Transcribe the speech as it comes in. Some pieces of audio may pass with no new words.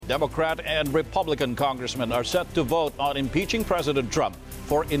Democrat and Republican congressmen are set to vote on impeaching President Trump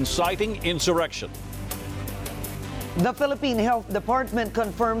for inciting insurrection. The Philippine Health Department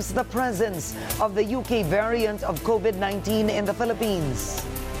confirms the presence of the UK variant of COVID-19 in the Philippines.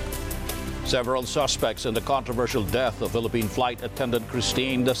 Several suspects in the controversial death of Philippine flight attendant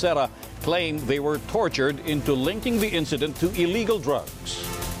Christine Dacera claim they were tortured into linking the incident to illegal drugs.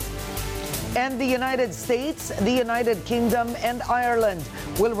 And the United States, the United Kingdom, and Ireland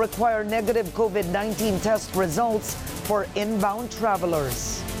will require negative COVID-19 test results for inbound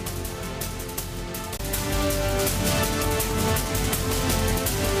travelers.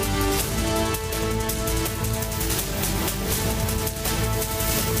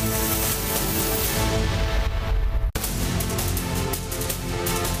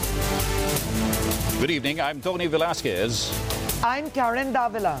 Good evening, I'm Tony Velasquez. I'm Karen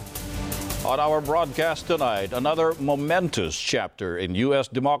Davila. On our broadcast tonight, another momentous chapter in U.S.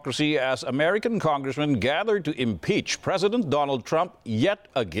 democracy as American congressmen gather to impeach President Donald Trump yet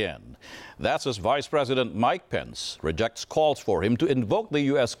again. That's as Vice President Mike Pence rejects calls for him to invoke the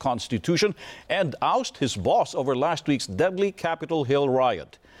U.S. Constitution and oust his boss over last week's deadly Capitol Hill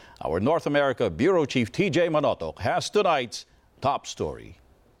riot. Our North America Bureau Chief T.J. Manotoc has tonight's top story.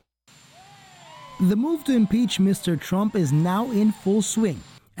 The move to impeach Mr. Trump is now in full swing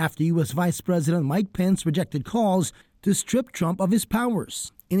after U.S. Vice President Mike Pence rejected calls to strip Trump of his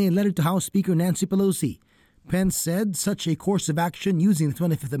powers. In a letter to House Speaker Nancy Pelosi, Pence said such a course of action using the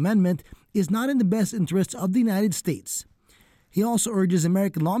 25th Amendment is not in the best interests of the United States. He also urges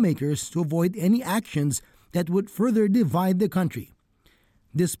American lawmakers to avoid any actions that would further divide the country.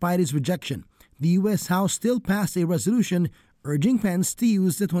 Despite his rejection, the U.S. House still passed a resolution urging Pence to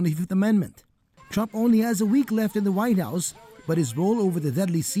use the 25th Amendment. Trump only has a week left in the White House, but his role over the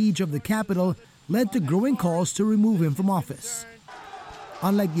deadly siege of the Capitol led to growing calls to remove him from office.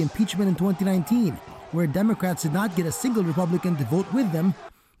 Unlike the impeachment in 2019, where Democrats did not get a single Republican to vote with them,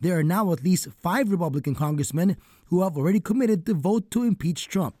 there are now at least 5 Republican congressmen who have already committed to vote to impeach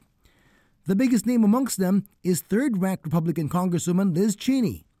Trump. The biggest name amongst them is third-ranked Republican Congresswoman Liz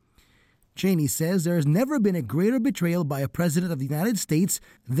Cheney. Cheney says there has never been a greater betrayal by a president of the United States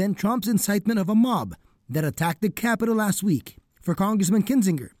than Trump's incitement of a mob that attacked the Capitol last week. For Congressman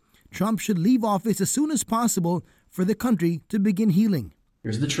Kinzinger, Trump should leave office as soon as possible for the country to begin healing.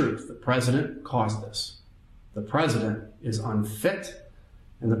 Here's the truth. The president caused this. The president is unfit,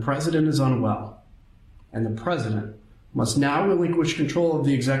 and the president is unwell. And the president must now relinquish control of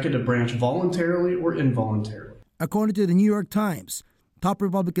the executive branch voluntarily or involuntarily. According to the New York Times, top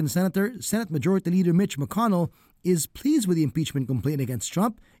Republican Senator, Senate Majority Leader Mitch McConnell, is pleased with the impeachment complaint against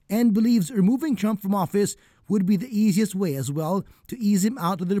Trump and believes removing Trump from office would be the easiest way as well to ease him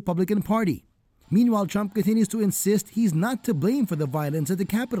out of the Republican Party. Meanwhile, Trump continues to insist he's not to blame for the violence at the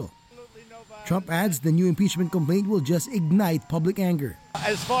Capitol. Trump adds the new impeachment complaint will just ignite public anger.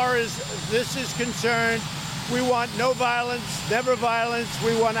 As far as this is concerned, we want no violence, never violence.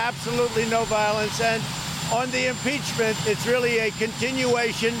 We want absolutely no violence. And on the impeachment, it's really a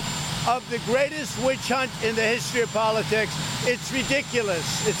continuation of the greatest witch hunt in the history of politics. It's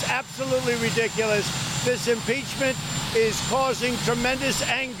ridiculous. It's absolutely ridiculous. This impeachment is causing tremendous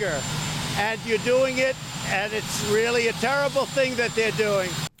anger, and you're doing it, and it's really a terrible thing that they're doing.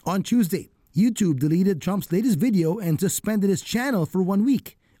 On Tuesday, YouTube deleted Trump's latest video and suspended his channel for 1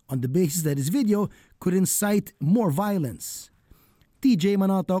 week on the basis that his video could incite more violence. TJ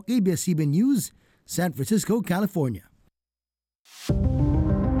Manotoc, ABS-CBN News, San Francisco, California.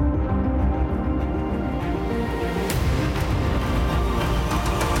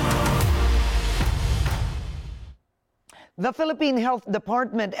 The Philippine Health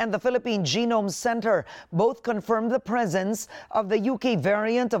Department and the Philippine Genome Center both confirmed the presence of the UK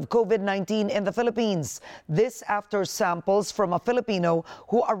variant of COVID-19 in the Philippines. This after samples from a Filipino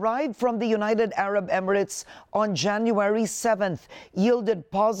who arrived from the United Arab Emirates on January 7th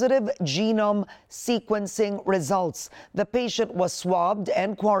yielded positive genome sequencing results. The patient was swabbed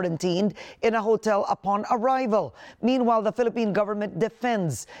and quarantined in a hotel upon arrival. Meanwhile, the Philippine government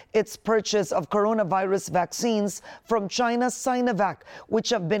defends its purchase of coronavirus vaccines from China's Sinovac, which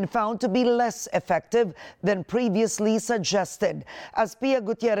have been found to be less effective than previously suggested. As Pia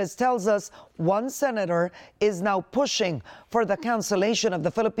Gutierrez tells us, one senator is now pushing for the cancellation of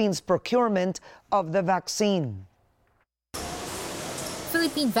the Philippines' procurement of the vaccine.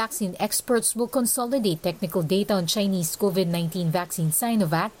 Philippine vaccine experts will consolidate technical data on Chinese COVID-19 vaccine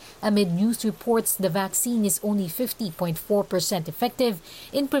Sinovac amid news reports the vaccine is only 50.4% effective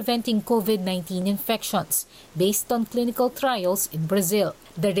in preventing COVID-19 infections, based on clinical trials in Brazil.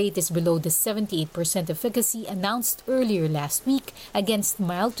 The rate is below the 78% efficacy announced earlier last week against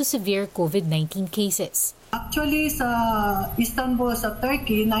mild to severe COVID-19 cases. Actually, sa Istanbul, sa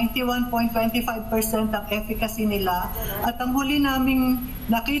Turkey, 91.25% ang efficacy nila. At ang huli naming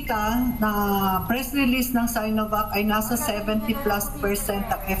nakita na press release ng Sinovac ay nasa 70+%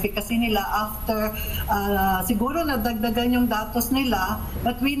 ang efficacy nila after siguro nadagdagan yung datos nila.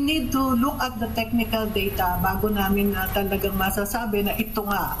 But we need to look at the technical data bago namin talagang masasabi na ito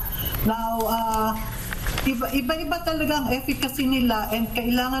nga. Now, iba-iba talaga ang efficacy nila and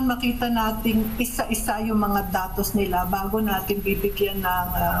kailangan makita natin isa-isa yung mga datos nila bago natin bibigyan ng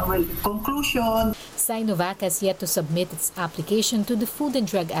conclusion. Sinovac has yet to submit its application to the Food and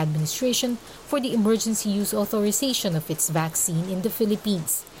Drug Administration for the emergency use authorization of its vaccine in the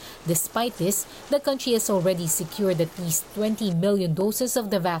Philippines. Despite this, the country has already secured at least 20 million doses of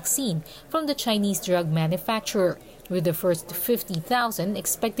the vaccine from the Chinese drug manufacturer, with the first 50,000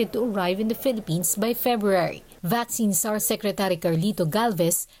 expected to arrive in the Philippines by February. Vaccine SAR Secretary Carlito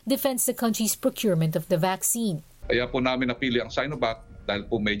Galvez defends the country's procurement of the vaccine. Kaya po namin napili ang Sinovac dahil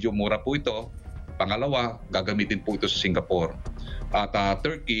po medyo mura po ito. Pangalawa, gagamitin po ito sa Singapore at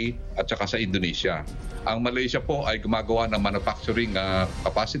Turkey at saka sa Indonesia. Ang Malaysia po ay gumagawa ng manufacturing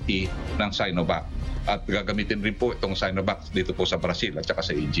capacity ng Sinovac. At gagamitin rin po itong Sinovac dito po sa Brazil at saka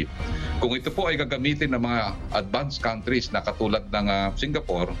sa Egypt. Kung ito po ay gagamitin ng mga advanced countries na katulad ng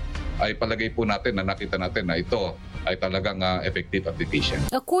Singapore, ay palagay po natin na nakita natin na ito ay talagang effective at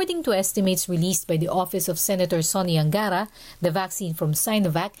efficient. According to estimates released by the Office of Senator Sonny Angara, the vaccine from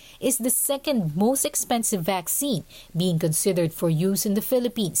Sinovac is the second most expensive vaccine being considered for use in the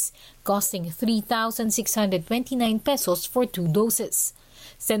Philippines, costing 3,629 pesos for 2 doses.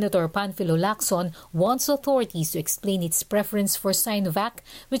 Senator Panfilo Lacson wants authorities to explain its preference for Sinovac,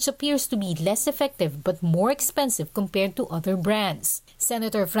 which appears to be less effective but more expensive compared to other brands.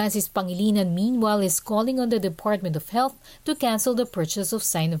 Senator Francis Pangilinan, meanwhile, is calling on the Department of Health to cancel the purchase of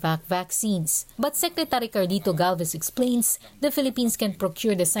Sinovac vaccines. But Secretary Carlito Galvez explains the Philippines can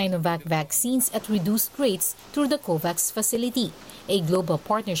procure the Sinovac vaccines at reduced rates through the COVAX facility, a global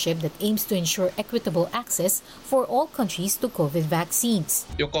partnership that aims to ensure equitable access for all countries to COVID vaccines.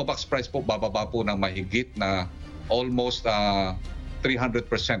 Yung COVAX price po bababa po ng mahigit na almost 300%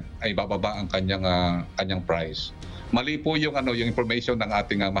 ay bababa ang kanyang price. Mali po yung yung information ng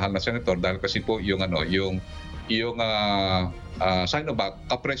ating mahal na senator dahil kasi po yung Sinovac,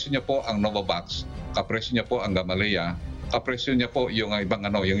 kapresyo niya po ang Novavax, kapresyo niya po ang Gamaleya, kapresyo niya po yung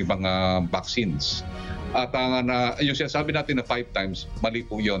ibang vaccines. At yung sinasabi natin na 5 times, mali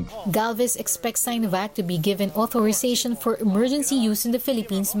po yun. Galvez expects Sinovac to be given authorization for emergency use in the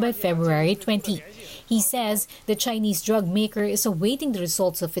Philippines by February 20. He says the Chinese drug maker is awaiting the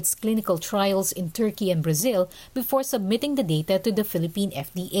results of its clinical trials in Turkey and Brazil before submitting the data to the Philippine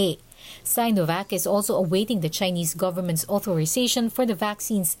FDA. Sinovac is also awaiting the Chinese government's authorization for the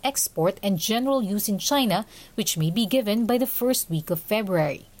vaccine's export and general use in China, which may be given by the first week of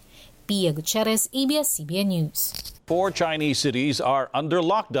February. Pia Gutierrez, ABS-CBN News. 4 Chinese cities are under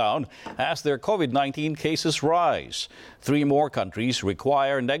lockdown as their COVID-19 cases rise. 3 more countries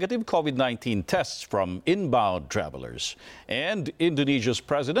require negative COVID-19 tests from inbound travelers. And Indonesia's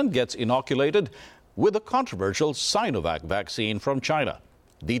president gets inoculated with a controversial Sinovac vaccine from China.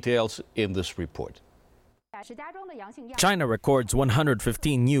 Details in this report. China records 115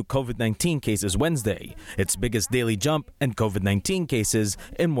 new COVID-19 cases Wednesday, its biggest daily jump in COVID-19 cases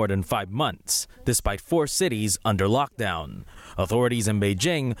in more than 5 months, despite 4 cities under lockdown. Authorities in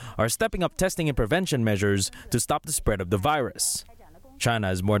Beijing are stepping up testing and prevention measures to stop the spread of the virus.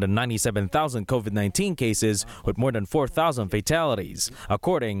 China has more than 97,000 COVID-19 cases with more than 4,000 fatalities,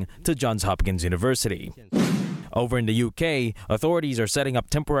 according to Johns Hopkins University. Over in the UK, authorities are setting up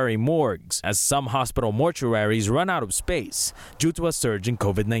temporary morgues as some hospital mortuaries run out of space due to a surge in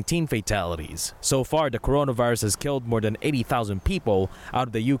COVID-19 fatalities. So far, the coronavirus has killed more than 80,000 people out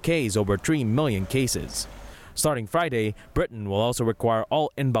of the UK's over 3 million cases. Starting Friday, Britain will also require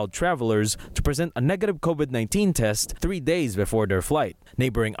all inbound travelers to present a negative COVID-19 test 3 days before their flight.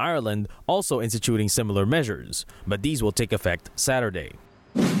 Neighboring Ireland also instituting similar measures, but these will take effect Saturday.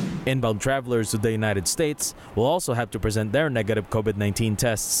 Inbound travelers to the United States will also have to present their negative COVID-19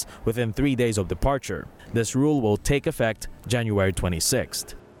 tests within 3 days of departure. This rule will take effect January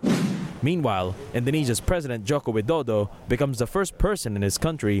 26th. Meanwhile, Indonesia's President Joko Widodo becomes the first person in his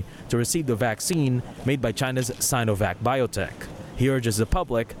country to receive the vaccine made by China's Sinovac Biotech. He urges the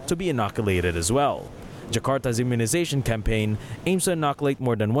public to be inoculated as well. Jakarta's immunization campaign aims to inoculate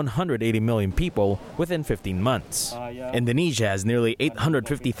more than 180 million people within 15 months. Indonesia has nearly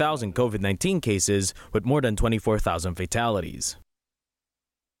 850,000 COVID-19 cases with more than 24,000 fatalities.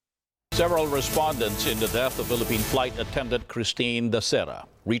 Several respondents in the death of Philippine flight attendant Christine Dacera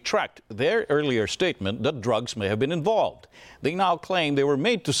retract their earlier statement that drugs may have been involved. They now claim they were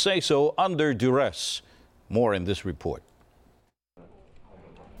made to say so under duress. More in this report.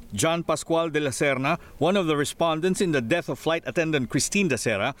 John Pascual de la Serna, one of the respondents in the death of flight attendant Christine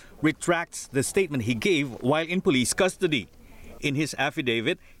Dacera, retracts the statement he gave while in police custody. In his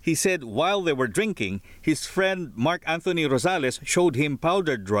affidavit, he said while they were drinking, his friend Mark Anthony Rosales showed him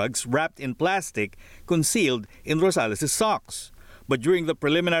powdered drugs wrapped in plastic concealed in Rosales' socks. But during the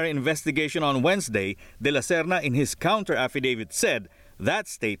preliminary investigation on Wednesday, de la Serna in his counter-affidavit said that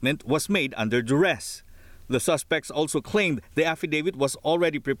statement was made under duress. The suspects also claimed the affidavit was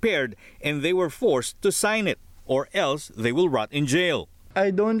already prepared and they were forced to sign it, or else they will rot in jail.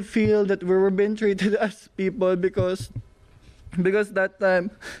 I don't feel that we were being treated as people because that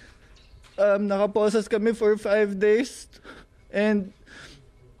time nakaposas kami for 5 days, and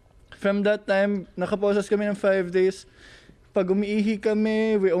from that time nakaposas kami ng 5 days. Pag umiihi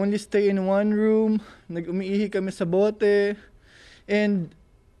kami, we only stay in one room. Nag-umiihi kami sa bote, and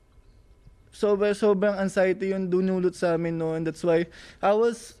sobrang anxiety yung dunulot sa amin noon. That's why I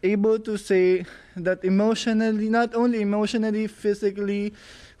was able to say that emotionally, not only emotionally, physically,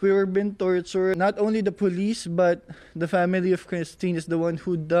 we were being tortured. Not only the police, but the family of Christine is the one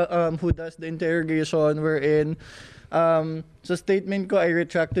who does the interrogation we're in. Sa statement ko, I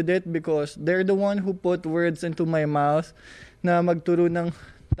retracted it because they're the one who put words into my mouth na magturo ng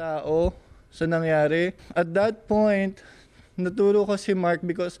tao sa nangyari. At that point, naturo ko si Mark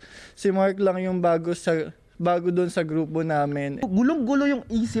because si Mark lang yung bago doon sa grupo namin. Gulong-gulo yung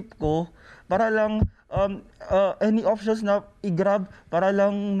isip ko para lang any options na i-grab para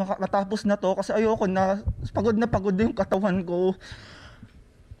lang makatapos na to kasi ayoko na pagod yung katawan ko.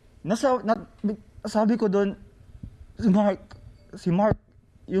 Sabi ko doon si Mark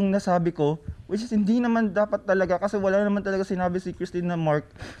yung nasabi ko, which is hindi naman dapat talaga kasi wala naman talaga sinabi si Christine na Mark.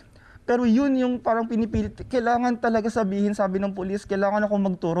 Pero yun yung parang pinipilit. Kailangan talaga sabihin, sabi ng pulis, kailangan ako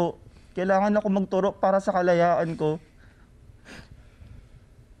magturo. Kailangan ako magturo para sa kalayaan ko.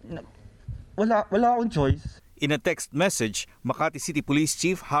 Wala akong choice. In a text message, Makati City Police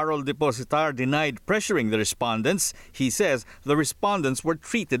Chief Harold Depositar denied pressuring the respondents. He says the respondents were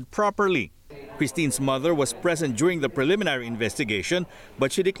treated properly. Christine's mother was present during the preliminary investigation,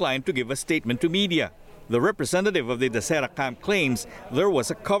 but she declined to give a statement to media. The representative of the Dacera camp claims there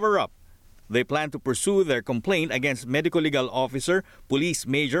was a cover-up. They plan to pursue their complaint against Medical Legal Officer Police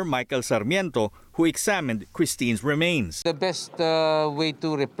Major Michael Sarmiento, who examined Christine's remains. The best way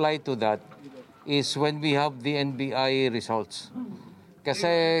to reply to that is when we have the NBI results.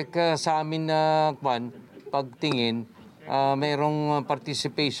 Kasi sa amin na pagtingin, mayroong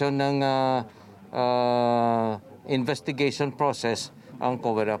participation ng investigation process ang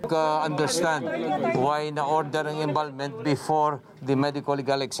cover-up. Understand why na-order ang embalmment before the medical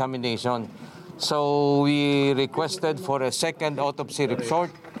legal examination. So we requested for a second autopsy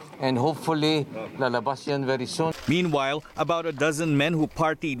report and hopefully lalabas yan very soon. Meanwhile, about a dozen men who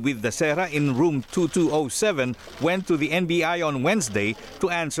partied with Dacera in room 2207 went to the NBI on Wednesday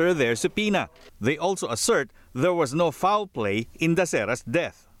to answer their subpoena. They also assert there was no foul play in Dacera's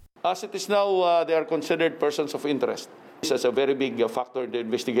death. As it is now, they are considered persons of interest. This is a very big factor in the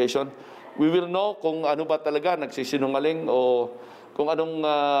investigation. We will know kung ano ba talaga nagsisinungaling o kung anong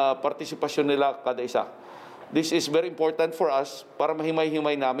partisipasyon nila kada isa. This is very important for us para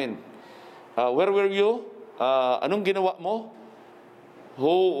mahimay-himay namin. Where were you? Anong ginawa mo?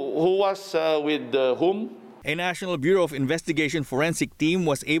 Who was with whom? A National Bureau of Investigation forensic team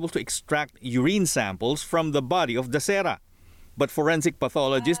was able to extract urine samples from the body of Dacera. But forensic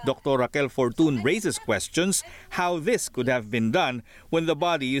pathologist Dr. Raquel Fortun raises questions how this could have been done when the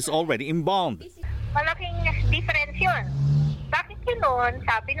body is already embalmed. Malaking difference yun. Bakit yun noon,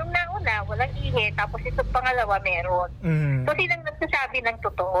 sabi nung nauna, walang ihi, tapos itong pangalawa meron. So silang nagsasabi ng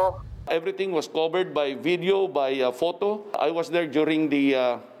totoo. Everything was covered by video, by photo. I was there during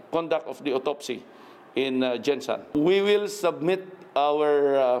the conduct of the autopsy in Jensen. We will submit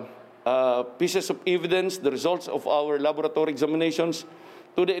our pieces of evidence, the results of our laboratory examinations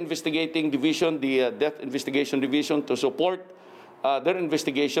to the investigating division, the Death Investigation Division, to support their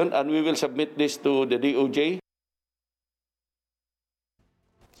investigation, and we will submit this to the DOJ.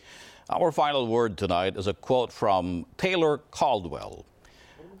 Our final word tonight is a quote from Taylor Caldwell.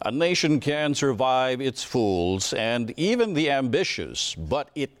 A nation can survive its fools and even the ambitious,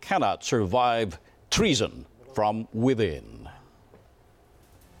 but it cannot survive treason from within.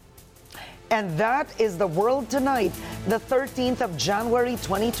 And that is the world tonight, the 13th of January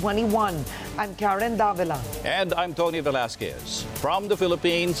 2021. I'm Karen Davila. And I'm Tony Velasquez. From the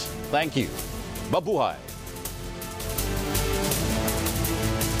Philippines, thank you. Mabuhay!